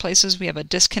 approaching different places. We have a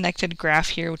disconnected graph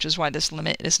here, which is why this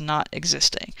limit is not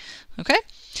existing. Okay?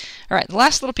 All right, the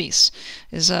last little piece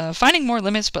is finding more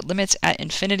limits, but limits at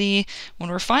infinity. When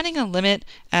we're finding a limit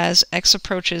as x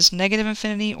approaches negative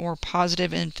infinity or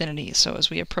positive infinity, so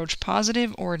as we approach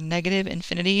positive or negative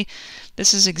infinity,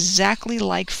 this is exactly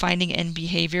like finding end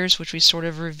behaviors, which we sort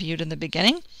of reviewed in the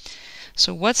beginning.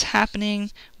 So what's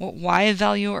happening, what y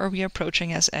value are we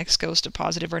approaching as x goes to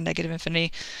positive or negative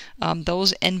infinity?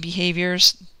 Those end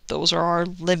behaviors, those are our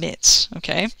limits,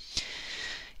 okay?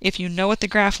 if you know what the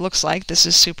graph looks like, this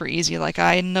is super easy. Like,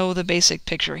 I know the basic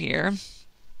picture here.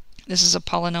 This is a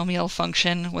polynomial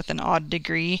function with an odd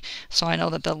degree, so I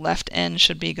know that the left end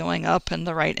should be going up and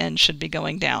the right end should be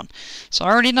going down. So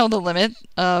I already know the limit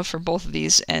for both of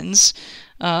these ends,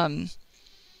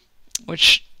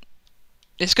 which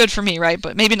is good for me, right?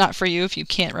 But maybe not for you if you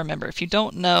can't remember. If you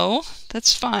don't know,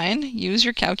 that's fine. Use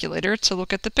your calculator to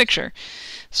look at the picture.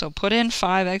 So put in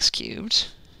 5x cubed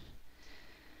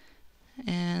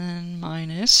and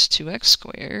minus 2x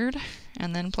squared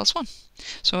and then plus 1.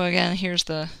 So again, here's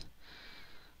the,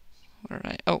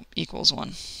 equals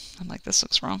 1. I'm like, this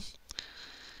looks wrong.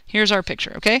 Here's our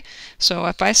picture, okay? So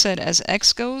if I said as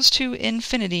x goes to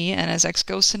infinity and as x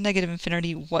goes to negative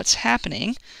infinity, what's happening?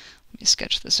 Let me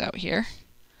sketch this out here.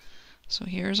 So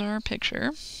here's our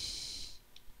picture.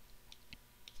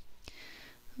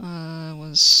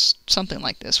 Was something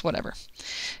like this, whatever.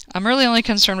 I'm really only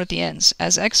concerned with the ends.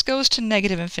 As x goes to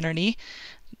negative infinity,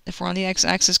 if we're on the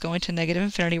x-axis going to negative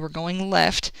infinity, we're going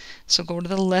left. So go to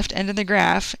the left end of the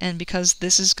graph, and because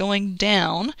this is going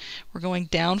down, we're going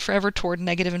down forever toward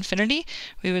negative infinity,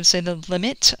 we would say the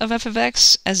limit of f of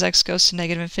x as x goes to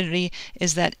negative infinity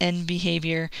is that end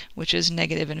behavior, which is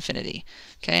negative infinity.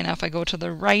 Okay, now if I go to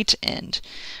the right end,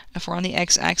 if we're on the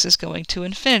x-axis going to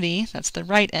infinity, that's the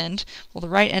right end, well, the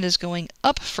right end is going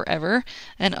up forever,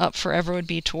 and up forever would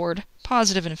be toward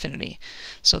positive infinity.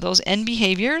 So those end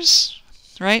behaviors,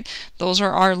 right? Those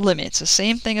are our limits. The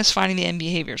same thing as finding the end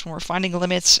behaviors. When we're finding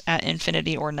limits at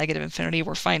infinity or negative infinity,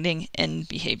 we're finding end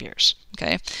behaviors.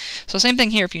 Okay? So same thing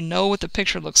here. If you know what the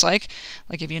picture looks like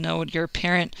if you know what your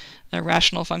parent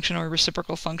rational function or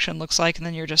reciprocal function looks like, and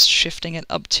then you're just shifting it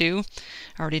up to,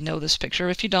 I already know this picture.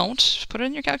 If you don't, put it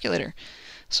in your calculator.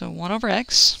 So 1 over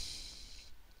x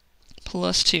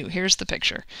plus 2. Here's the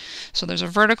picture. So there's a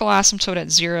vertical asymptote at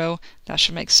 0. That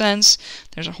should make sense.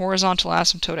 There's a horizontal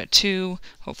asymptote at 2.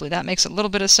 Hopefully that makes a little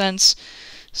bit of sense.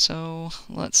 So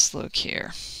let's look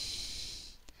here.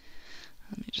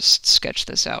 Let me just sketch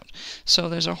this out. So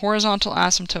there's a horizontal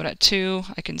asymptote at 2.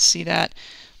 I can see that.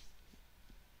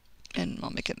 And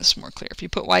I'll make this more clear. If you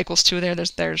put y equals 2 there,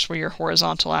 there's where your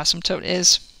horizontal asymptote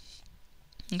is.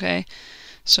 Okay?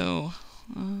 So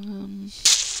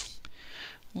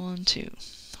 1, 2.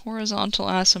 Horizontal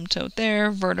asymptote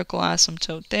there, vertical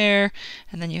asymptote there,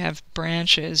 and then you have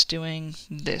branches doing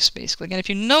this, basically. Again, if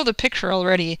you know the picture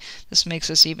already, this makes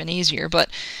this even easier, but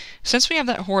since we have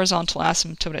that horizontal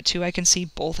asymptote at 2, I can see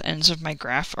both ends of my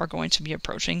graph are going to be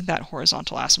approaching that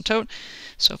horizontal asymptote.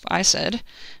 So if I said,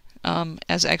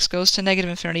 as x goes to negative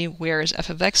infinity, where is f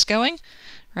of x going?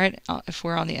 Right? If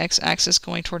we're on the x-axis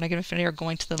going toward negative infinity or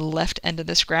going to the left end of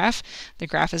this graph, the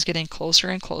graph is getting closer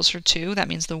and closer to, that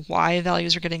means the y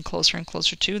values are getting closer and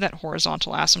closer to that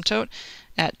horizontal asymptote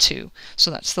at 2.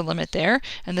 So that's the limit there.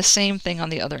 And the same thing on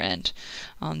the other end.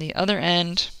 On the other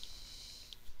end,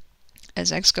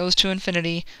 as x goes to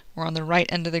infinity, we're on the right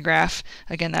end of the graph.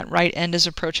 Again, that right end is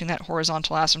approaching that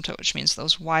horizontal asymptote, which means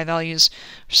those y values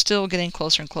are still getting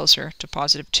closer and closer to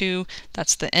positive 2.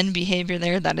 That's the end behavior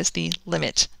there. That is the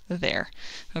limit there.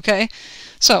 Okay?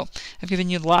 So, I've given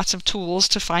you lots of tools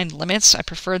to find limits. I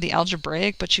prefer the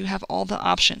algebraic, but you have all the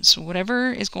options. So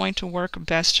whatever is going to work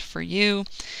best for you.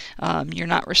 You're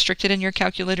not restricted in your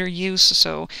calculator use,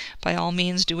 so by all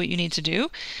means do what you need to do.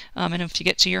 And if you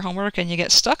get to your homework and you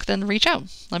get stuck, then reach out.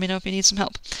 Let me know if you need some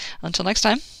help. Until next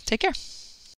time, take care.